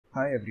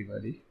Hi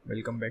everybody,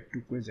 welcome back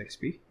to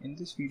Quizxp. In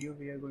this video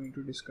we are going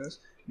to discuss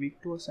week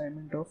 2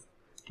 assignment of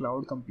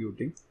cloud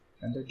computing,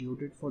 and the due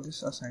date for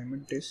this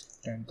assignment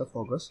is 10th of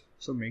August,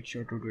 so make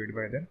sure to do it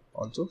by then.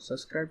 Also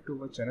subscribe to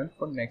our channel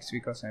for next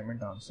week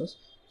assignment answers.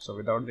 So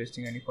without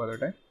wasting any further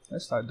time,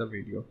 let's start the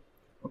video.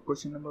 For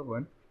question number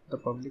 1, the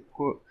public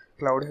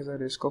cloud has a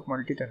risk of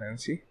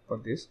multi-tenancy. For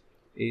this,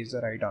 A is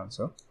the right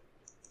answer.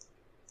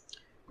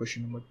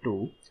 Question number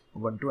 2,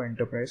 Ubuntu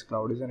Enterprise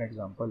Cloud is an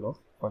example of.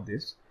 For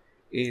this,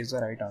 A is the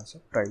right answer,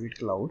 private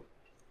cloud.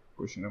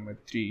 Question number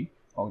 3,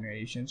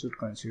 organizations should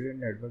consider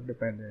network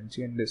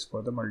dependency and risk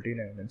for the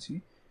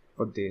multi-tenancy.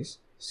 For this,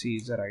 C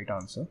is the right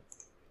answer.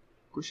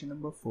 Question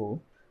number 4,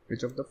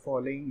 which of the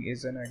following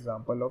is an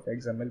example of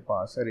XML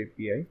parser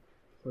API?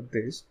 For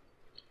this,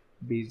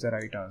 B is the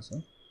right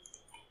answer.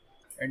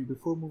 And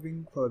before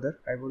moving further,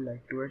 I would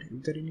like to add,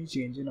 if there any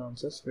change in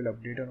answers, we'll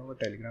update on our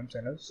Telegram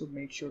channel, so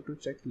make sure to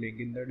check link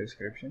in the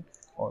description.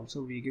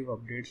 Also, we give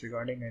updates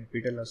regarding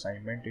Nptel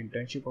assignment,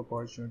 internship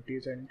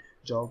opportunities and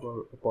job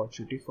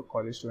opportunity for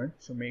college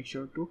students, so make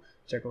sure to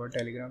check our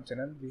Telegram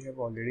channel. We have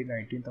already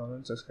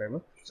 19,000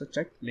 subscribers, so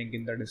check link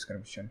in the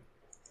description.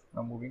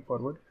 Now moving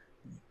forward,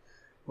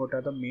 what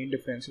are the main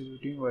differences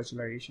between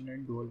virtualization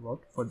and dual boot?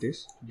 For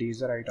this, D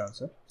is the right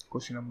answer.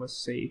 Question number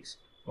 6,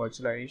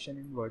 virtualization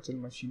in virtual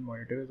machine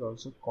monitor is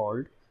also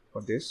called.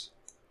 For this,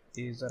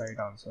 A is the right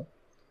answer.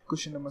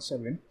 Question number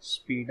 7,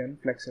 speed and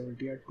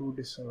flexibility are two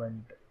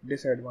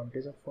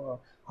disadvantages of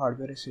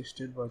hardware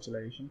assisted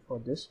virtualization. For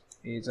this,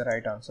 A is the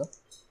right answer.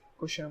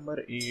 Question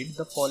number 8,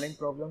 the following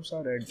problems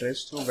are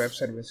addressed through web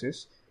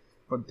services.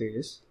 For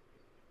this,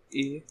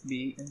 A,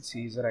 B and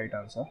C is the right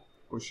answer.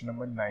 Question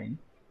number 9,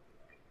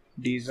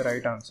 D is the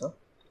right answer.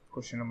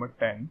 Question number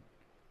 10,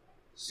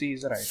 C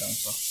is the right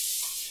answer.